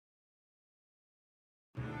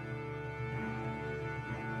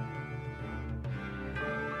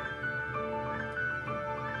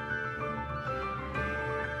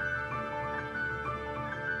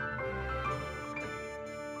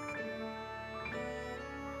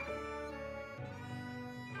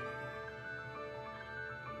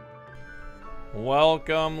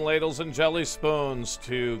Welcome, ladles and jelly spoons,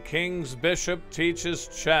 to King's Bishop Teaches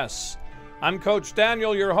Chess. I'm Coach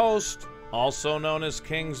Daniel, your host, also known as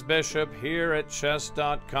King's Bishop here at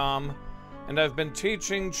chess.com, and I've been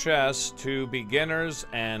teaching chess to beginners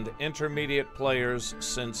and intermediate players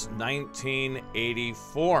since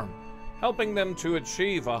 1984, helping them to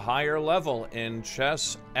achieve a higher level in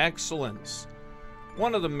chess excellence.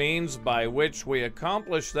 One of the means by which we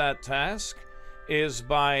accomplish that task is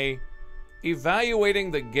by evaluating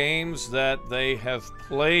the games that they have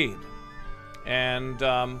played. And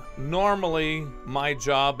normally my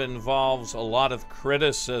job involves a lot of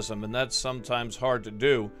criticism, and that's sometimes hard to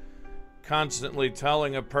do, constantly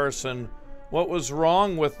telling a person what was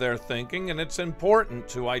wrong with their thinking, and it's important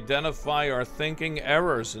to identify our thinking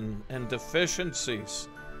errors and deficiencies.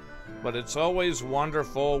 But it's always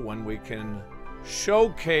wonderful when we can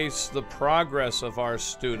showcase the progress of our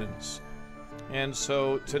students. And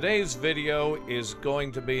so today's video is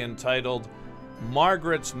going to be entitled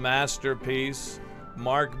Margaret's Masterpiece.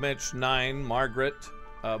 Margmich 9, Margaret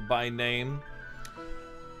by name,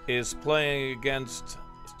 is playing against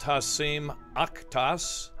Tassim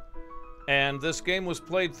Aktas. And this game was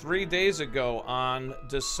played 3 days ago on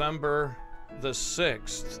December the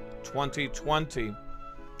 6th, 2020.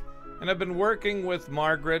 And I've been working with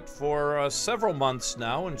Margaret for several months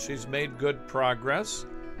now, and she's made good progress.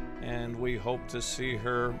 And we hope to see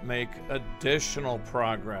her make additional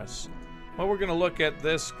progress. Well, we're going to look at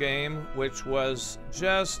this game, which was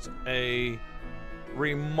just a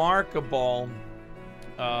remarkable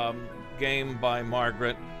game by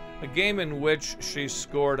Margaret, a game in which she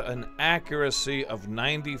scored an accuracy of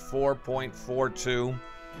 94.42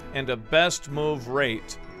 and a best move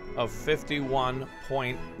rate of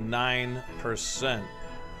 51.9%.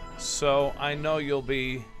 So I know you'll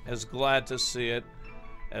be as glad to see it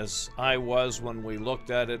as I was when we looked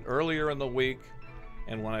at it earlier in the week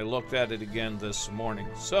and when I looked at it again this morning.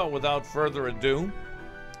 So without further ado,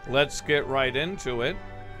 let's get right into it.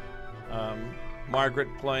 Margaret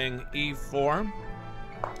playing e4,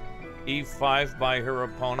 e5 by her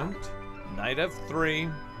opponent, knight f3,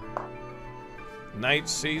 knight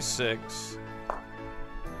c6,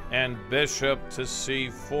 and bishop to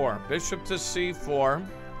c4. Bishop to c4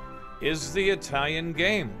 is the Italian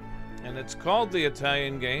game. And it's called the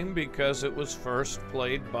Italian game because it was first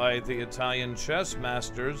played by the Italian chess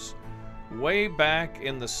masters way back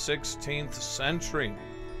in the 16th century.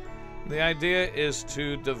 The idea is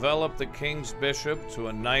to develop the king's bishop to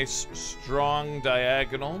a nice strong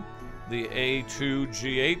diagonal, the a2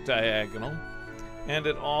 g8 diagonal, and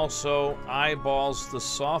it also eyeballs the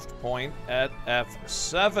soft point at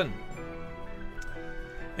f7.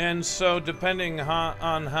 And so depending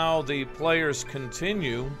on how the players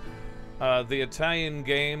continue, the Italian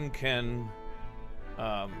game can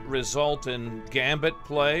result in gambit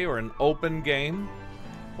play or an open game,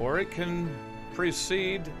 or it can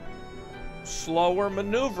precede slower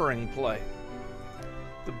maneuvering play.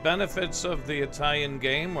 The benefits of the Italian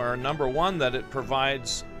game are, number one, that it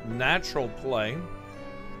provides natural play.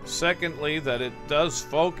 Secondly, that it does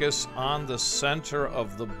focus on the center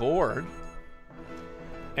of the board.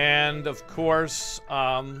 And of course,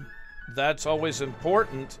 that's always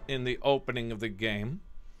important in the opening of the game.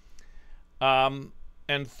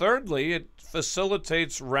 And thirdly, it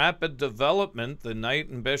facilitates rapid development. The knight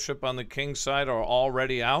and bishop on the king's side are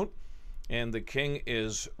already out, and the king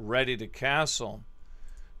is ready to castle.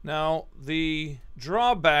 Now, the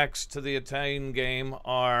drawbacks to the Italian game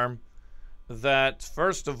are that,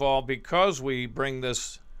 first of all, because we bring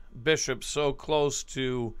this bishop so close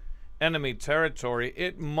to enemy territory,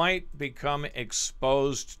 it might become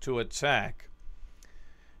exposed to attack.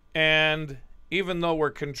 And even though we're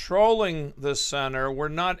controlling the center, we're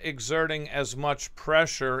not exerting as much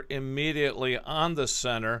pressure immediately on the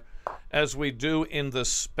center as we do in the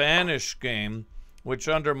Spanish game, which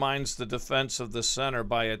undermines the defense of the center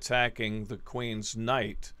by attacking the queen's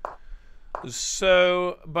knight.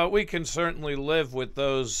 So, but we can certainly live with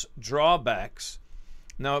those drawbacks.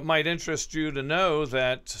 Now, it might interest you to know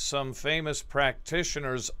that some famous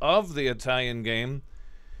practitioners of the Italian game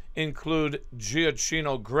include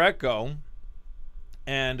Gioacchino Greco,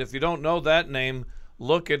 and if you don't know that name,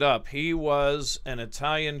 look it up. He was an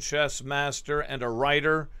Italian chess master and a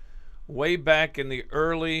writer way back in the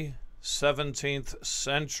early 17th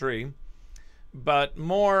century, but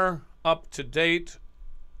more up to date,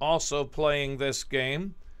 also playing this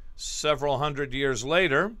game several hundred years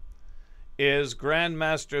later, is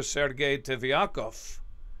Grandmaster Sergei Tiviakov,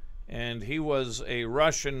 and he was a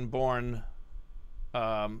Russian-born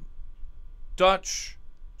Dutch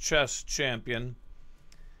chess champion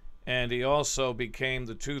and he also became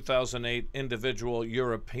the 2008 individual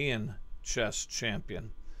European chess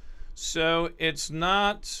champion. So it's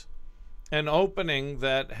not an opening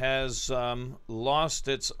that has lost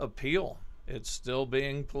its appeal. It's still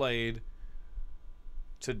being played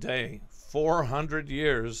today, 400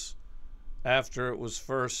 years after it was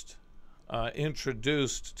first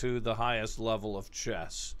introduced to the highest level of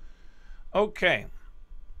chess. Okay.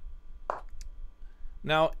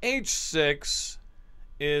 Now, h6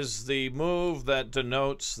 is the move that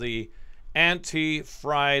denotes the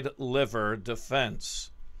anti-fried liver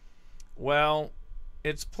defense. Well,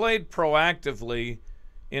 it's played proactively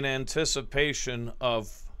in anticipation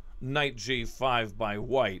of knight g5 by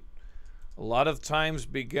white. A lot of times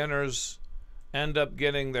beginners end up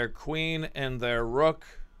getting their queen and their rook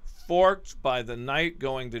forked by the knight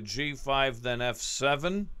going to g5, then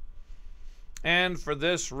f7. And for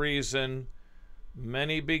this reason,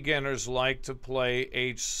 many beginners like to play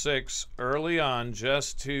h6 early on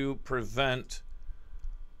just to prevent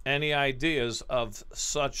any ideas of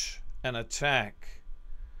such an attack.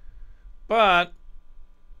 But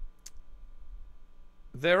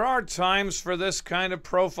there are times for this kind of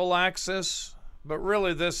prophylaxis, but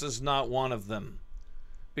really this is not one of them,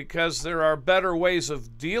 because there are better ways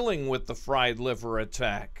of dealing with the fried liver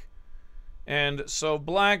attack. And so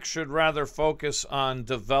black should rather focus on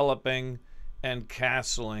developing and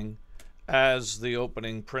castling as the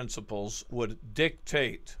opening principles would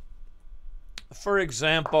dictate. For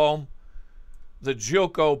example, the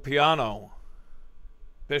gioco piano,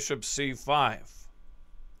 bishop c5,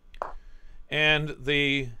 and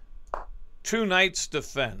the two knights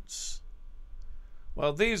defense.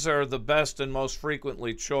 Well, these are the best and most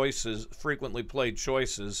frequently played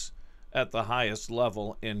choices at the highest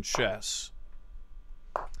level in chess.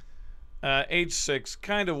 h6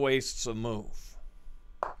 kind of wastes a move.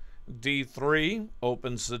 d3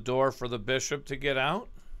 opens the door for the bishop to get out.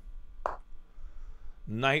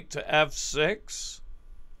 Knight to f6.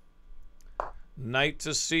 Knight to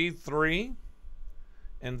c3.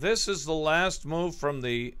 And this is the last move from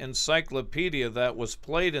the encyclopedia that was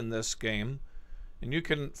played in this game. And you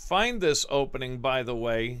can find this opening, by the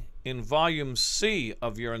way, in volume C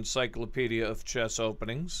of your Encyclopedia of Chess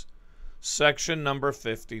Openings, section number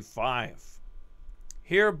 55.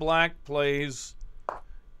 Here black plays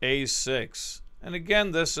a6. And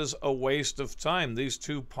again, this is a waste of time. These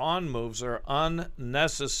two pawn moves are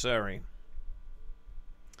unnecessary.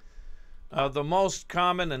 The most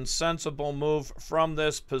common and sensible move from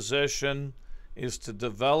this position is to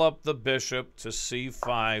develop the bishop to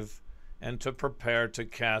c5 and to prepare to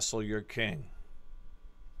castle your king.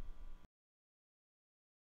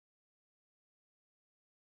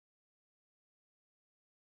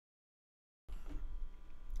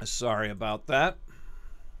 Sorry about that.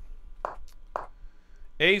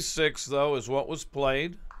 a6, though, is what was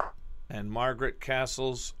played, and Margaret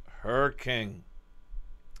castles her king.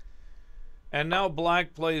 And now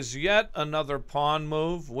black plays yet another pawn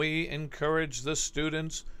move. We encourage the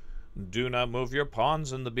students, do not move your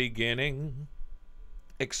pawns in the beginning,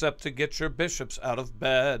 except to get your bishops out of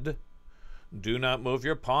bed. Do not move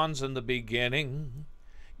your pawns in the beginning.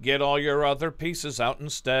 Get all your other pieces out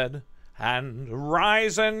instead. And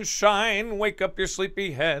rise and shine, wake up your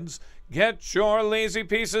sleepy heads. Get your lazy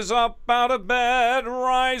pieces up out of bed.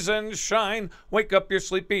 Rise and shine, wake up your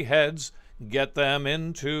sleepy heads. Get them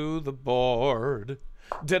into the board.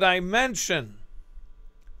 Did I mention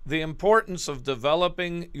the importance of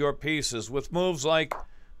developing your pieces with moves like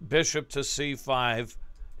bishop to c5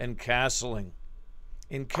 and castling?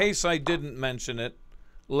 In case I didn't mention it,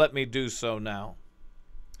 let me do so now.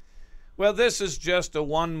 Well, this is just a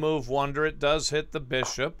one-move wonder. It does hit the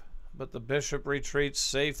bishop, but the bishop retreats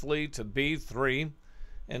safely to b3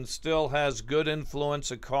 and still has good influence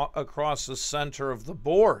across the center of the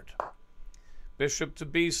board. Bishop to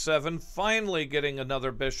b7, finally getting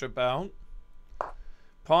another bishop out.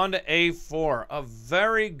 Pawn to a4, a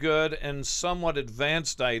very good and somewhat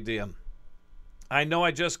advanced idea. I know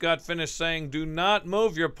I just got finished saying do not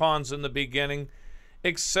move your pawns in the beginning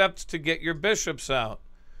except to get your bishops out.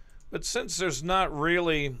 But since there's not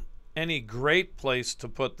really any great place to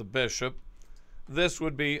put the bishop, this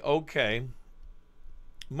would be okay.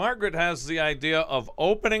 Margaret has the idea of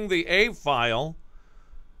opening the A file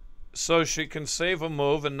so she can save a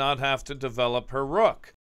move and not have to develop her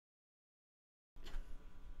rook.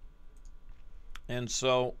 And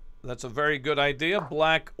so that's a very good idea.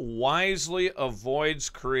 Black wisely avoids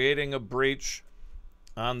creating a breach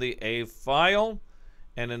on the A file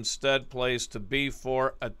and instead plays to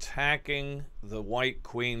b4, attacking the white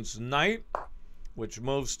queen's knight, which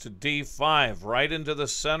moves to d5, right into the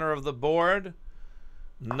center of the board.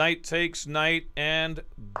 knight takes knight, and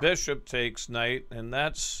bishop takes knight, and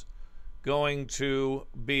that's going to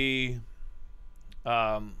be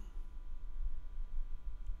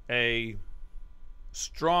a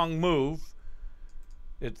strong move.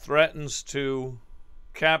 It threatens to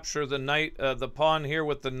capture the knight, the pawn here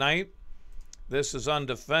with the knight. This is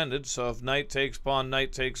undefended, so if knight takes pawn,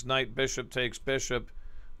 knight takes knight, bishop takes bishop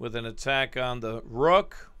with an attack on the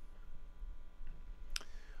rook.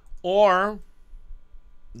 Or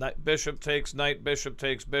bishop takes knight, bishop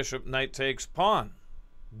takes bishop, knight takes pawn.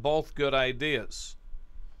 Both good ideas.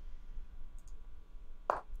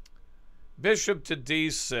 Bishop to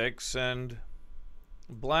d6, and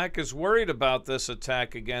black is worried about this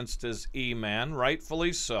attack against his e-man,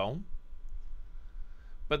 rightfully so.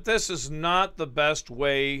 But this is not the best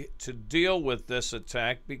way to deal with this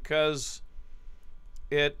attack because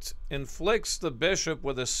it inflicts the bishop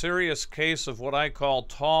with a serious case of what I call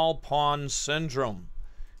tall pawn syndrome.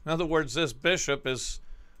 In other words, this bishop is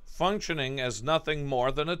functioning as nothing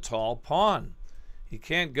more than a tall pawn. He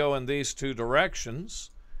can't go in these two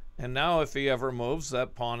directions, and now if he ever moves,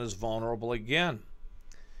 that pawn is vulnerable again.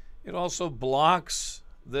 It also blocks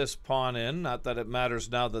this pawn in, not that it matters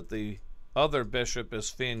now that the other bishop is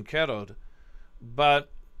fianchettoed,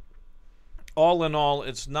 but all in all,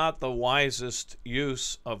 it's not the wisest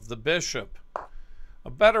use of the bishop. A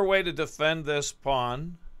better way to defend this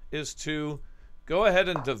pawn is to go ahead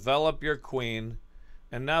and develop your queen,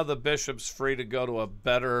 and now the bishop's free to go to a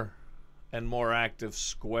better and more active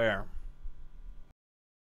square.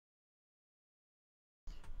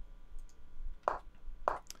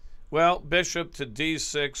 Well, bishop to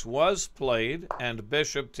d6 was played, and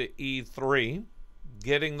bishop to e3,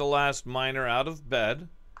 getting the last miner out of bed.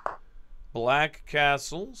 Black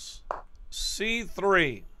castles,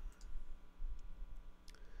 c3.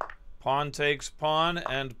 Pawn takes pawn,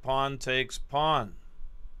 and pawn takes pawn.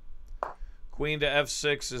 Queen to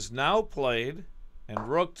f6 is now played, and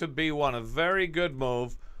rook to b1, a very good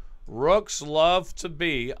move. Rooks love to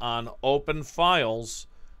be on open files.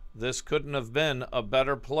 This couldn't have been a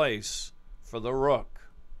better place for the rook.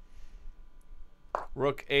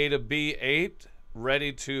 Rook a to b8,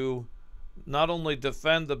 ready to not only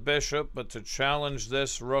defend the bishop, but to challenge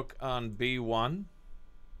this rook on b1.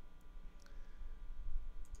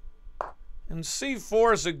 And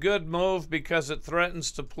c4 is a good move because it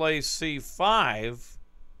threatens to play c5,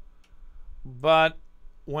 but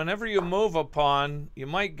whenever you move a pawn, you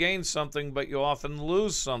might gain something, but you often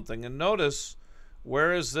lose something. And notice,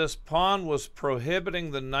 whereas this pawn was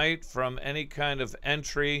prohibiting the knight from any kind of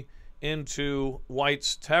entry into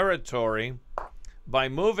white's territory, by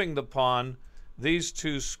moving the pawn, these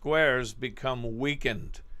two squares become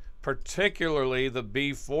weakened, particularly the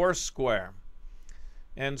b4 square.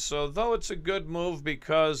 And so though it's a good move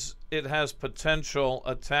because it has potential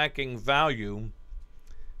attacking value,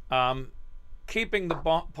 keeping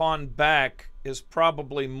the pawn back is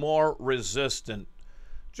probably more resistant.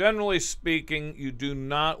 Generally speaking, you do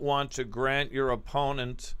not want to grant your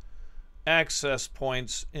opponent access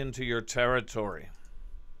points into your territory.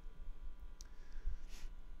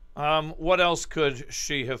 What else could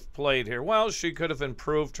she have played here? Well, she could have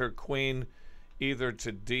improved her queen either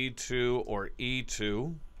to d2 or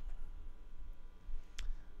e2.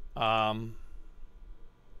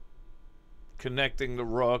 Connecting the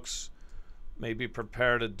rooks, maybe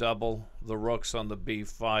prepare to double the rooks on the b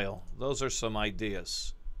file. Those are some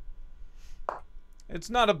ideas. It's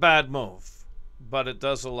not a bad move, but it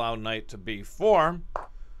does allow knight to b4,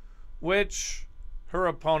 which her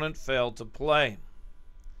opponent failed to play.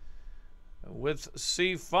 With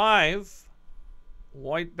c5,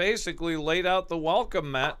 white basically laid out the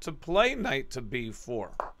welcome mat to play knight to b4.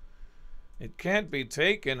 It can't be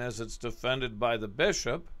taken as it's defended by the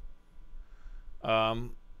bishop.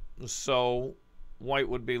 So white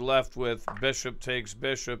would be left with bishop takes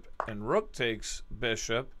bishop and rook takes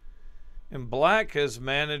bishop. And black has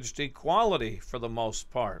managed equality for the most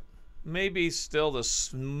part. Maybe still the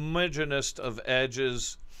smidgenest of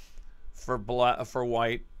edges for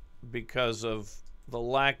white because of the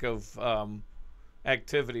lack of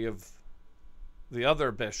activity of the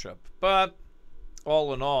other bishop. But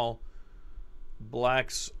all in all,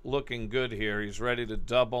 black's looking good here. He's ready to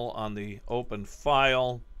double on the open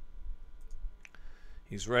file.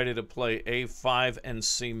 He's ready to play a5 and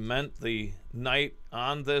cement the knight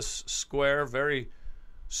on this square. Very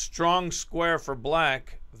strong square for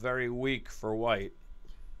black, very weak for white.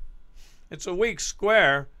 It's a weak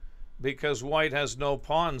square because white has no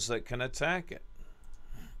pawns that can attack it.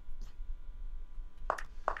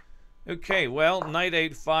 Okay, well, knight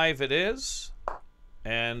 8-5 it is.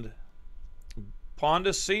 And pawn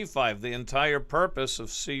to c5. The entire purpose of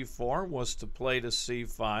c4 was to play to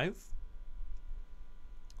c5.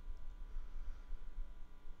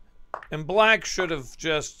 And black should have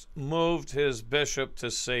just moved his bishop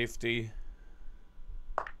to safety.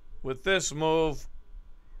 With this move,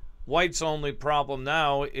 white's only problem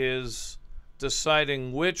now is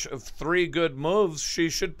deciding which of 3 good moves she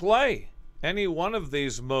should play. Any one of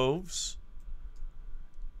these moves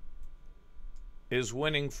is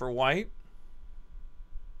winning for white.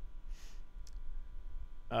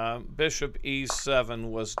 Bishop e7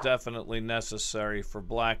 was definitely necessary for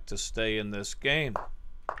black to stay in this game.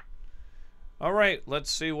 All right, let's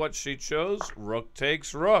see what she chose. Rook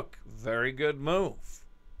takes rook. Very good move.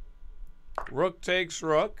 Rook takes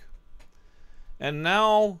rook. And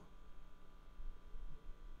now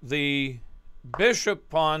the bishop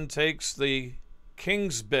pawn takes the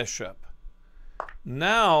king's bishop.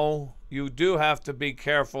 Now you do have to be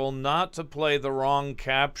careful not to play the wrong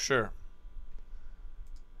capture.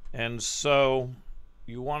 And so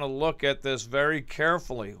you want to look at this very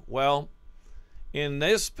carefully. Well, in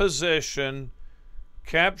this position,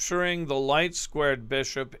 capturing the light-squared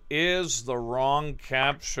bishop is the wrong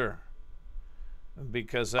capture,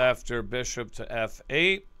 because after bishop to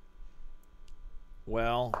f8,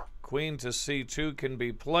 well, queen to c2 can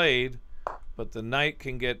be played, but the knight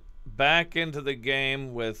can get back into the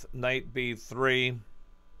game with knight b3.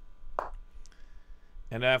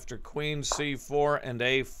 And after queen c4 and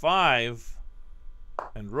a5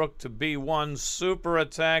 and rook to b1, super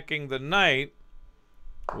attacking the knight,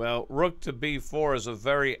 well, rook to b4 is a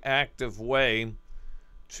very active way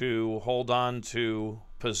to hold on to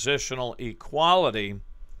positional equality,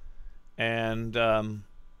 and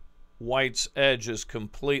white's edge is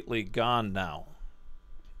completely gone now.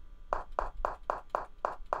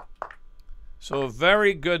 So a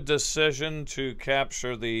very good decision to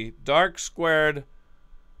capture the dark-squared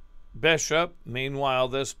bishop. Meanwhile,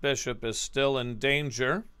 this bishop is still in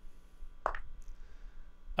danger.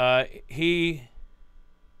 He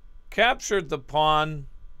captured the pawn.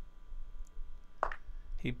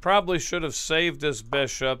 He probably should have saved his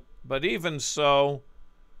bishop, but even so,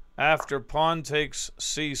 after pawn takes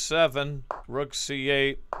c7, rook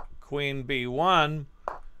c8, queen b1,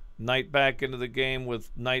 knight back into the game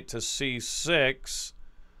with knight to c6,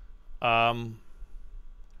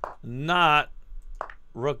 not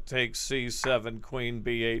rook takes c7, queen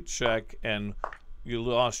b8 check, and you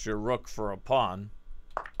lost your rook for a pawn.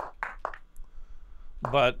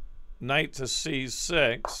 But knight to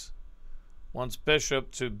c6, once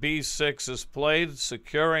bishop to b6 is played,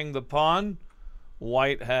 securing the pawn,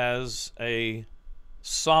 white has a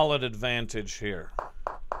solid advantage here.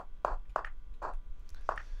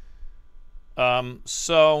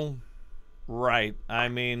 Right, I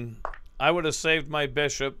mean, I would have saved my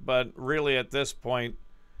bishop, but really at this point,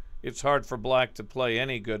 it's hard for black to play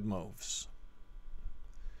any good moves.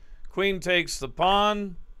 Queen takes the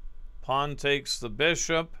pawn, pawn takes the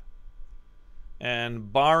bishop,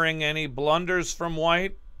 and barring any blunders from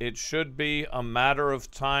white, it should be a matter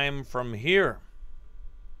of time from here.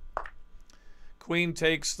 Queen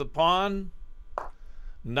takes the pawn,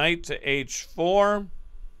 knight to h4,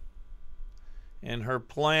 and her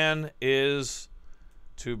plan is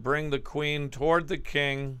to bring the queen toward the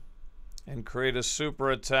king and create a super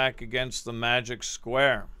attack against the magic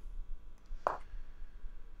square.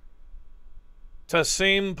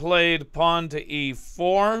 Tassim played pawn to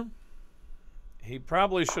e4. He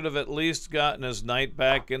probably should have at least gotten his knight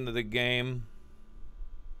back into the game.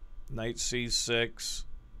 Knight c6.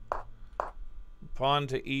 Pawn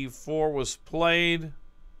to e4 was played.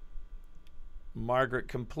 Margaret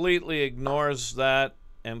completely ignores that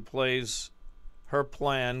and plays her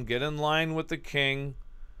plan, get in line with the king,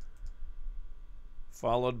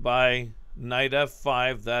 followed by knight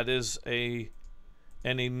f5. That is an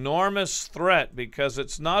enormous threat, because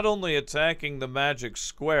it's not only attacking the magic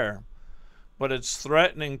square, but it's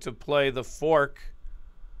threatening to play the fork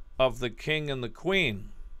of the king and the queen.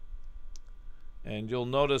 And you'll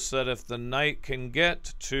notice that if the knight can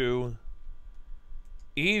get to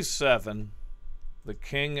e7, the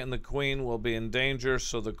king and the queen will be in danger,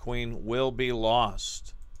 so the queen will be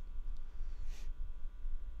lost.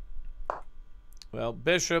 Well,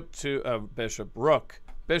 bishop to rook.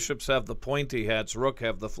 Bishops have the pointy hats, rook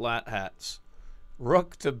have the flat hats.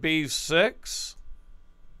 Rook to b6.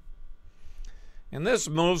 And this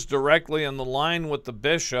moves directly in the line with the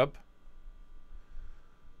bishop,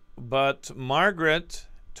 but Margaret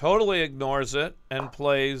totally ignores it and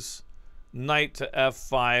plays knight to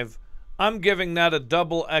f5. I'm giving that a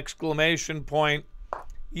double exclamation point.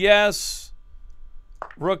 Yes,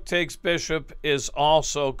 rook takes bishop is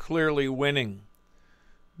also clearly winning.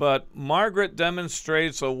 But Margaret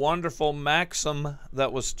demonstrates a wonderful maxim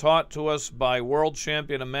that was taught to us by world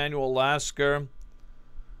champion Emanuel Lasker.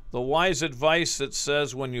 The wise advice that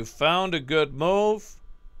says, when you found a good move,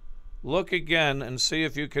 look again and see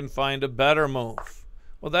if you can find a better move.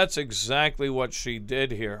 Well, that's exactly what she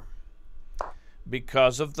did here.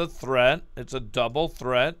 Because of the threat, it's a double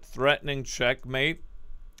threat, threatening checkmate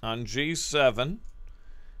on G7,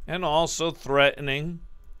 and also threatening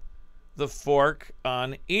the fork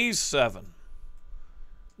on E7.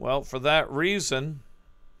 Well, for that reason,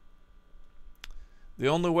 the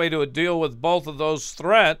only way to deal with both of those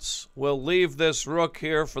threats will leave this rook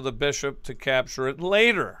here for the bishop to capture it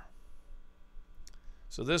later.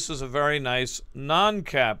 So this is a very nice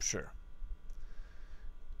non-capture.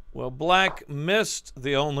 Well, black missed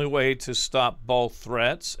the only way to stop both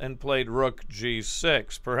threats and played rook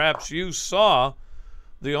G6. Perhaps you saw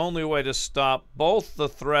the only way to stop both the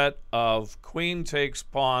threat of queen takes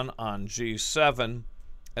pawn on G7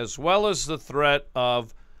 as well as the threat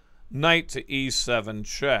of knight to E7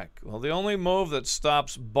 check. Well, the only move that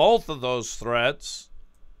stops both of those threats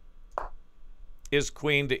is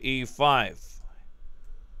queen to E5.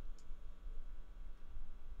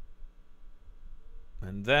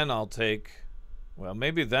 And then I'll take, well,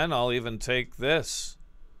 maybe then I'll even take this.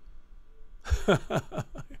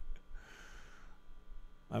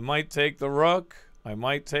 I might take the rook. I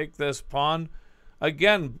might take this pawn.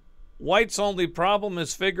 Again, white's only problem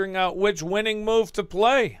is figuring out which winning move to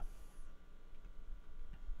play.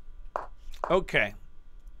 Okay.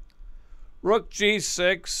 Rook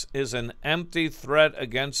G6 is an empty threat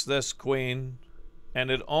against this queen, and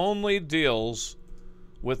it only deals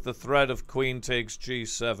with the threat of queen takes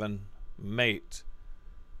G7 mate.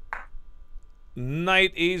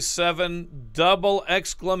 Knight E7, double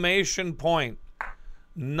exclamation point.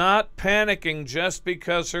 Not panicking just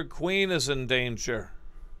because her queen is in danger.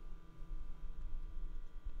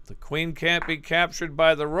 The queen can't be captured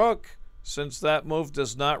by the rook since that move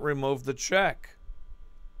does not remove the check.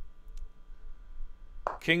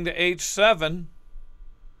 King to H7.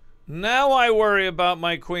 Now I worry about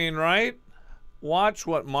my queen, right? Watch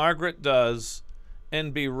what Margaret does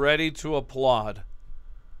and be ready to applaud.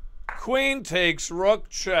 Queen takes rook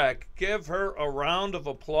check. Give her a round of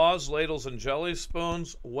applause, ladles and jelly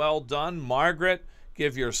spoons. Well done, Margaret.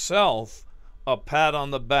 Give yourself a pat on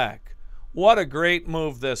the back. What a great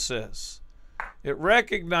move this is. It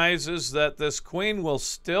recognizes that this queen will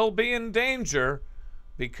still be in danger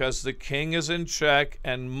because the king is in check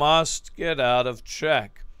and must get out of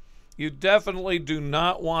check. You definitely do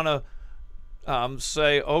not want to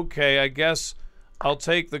say, okay, I guess I'll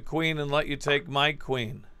take the queen and let you take my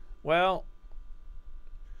queen. Well,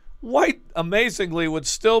 white amazingly would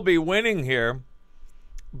still be winning here,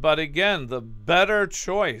 but again, the better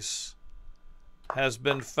choice has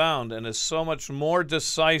been found and is so much more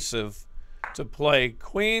decisive to play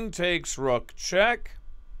queen takes rook check.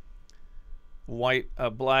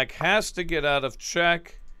 Black has to get out of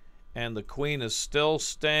check, and the queen is still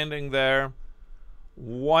standing there.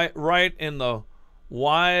 White, right in the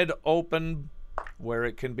wide open where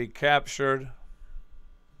it can be captured.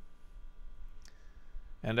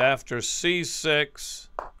 And after C6,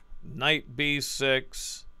 knight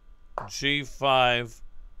B6, G5,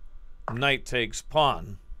 knight takes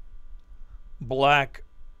pawn, black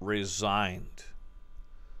resigned.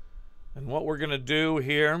 And what we're going to do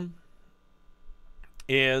here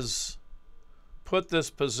is put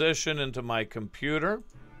this position into my computer,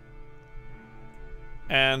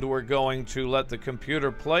 and we're going to let the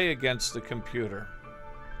computer play against the computer.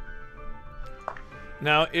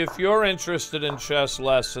 Now, if you're interested in chess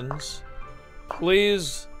lessons,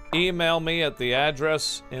 please email me at the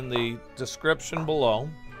address in the description below.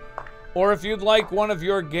 Or if you'd like one of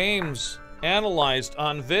your games analyzed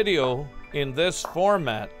on video in this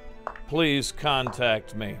format, please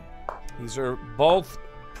contact me. These are both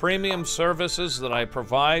premium services that I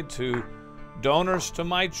provide to donors to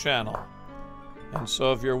my channel. And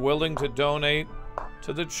so if you're willing to donate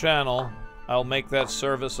to the channel, I'll make that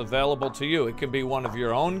service available to you. It can be one of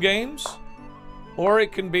your own games, or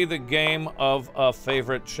it can be the game of a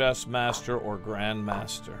favorite chess master or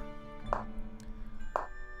grandmaster.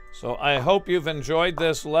 So I hope you've enjoyed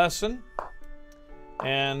this lesson,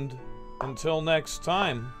 and until next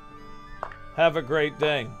time, have a great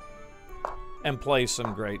day and play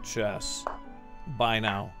some great chess. Bye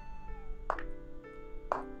now.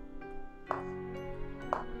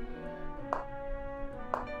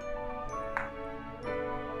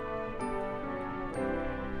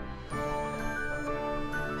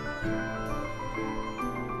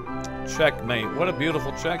 Checkmate. What a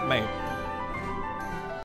beautiful checkmate.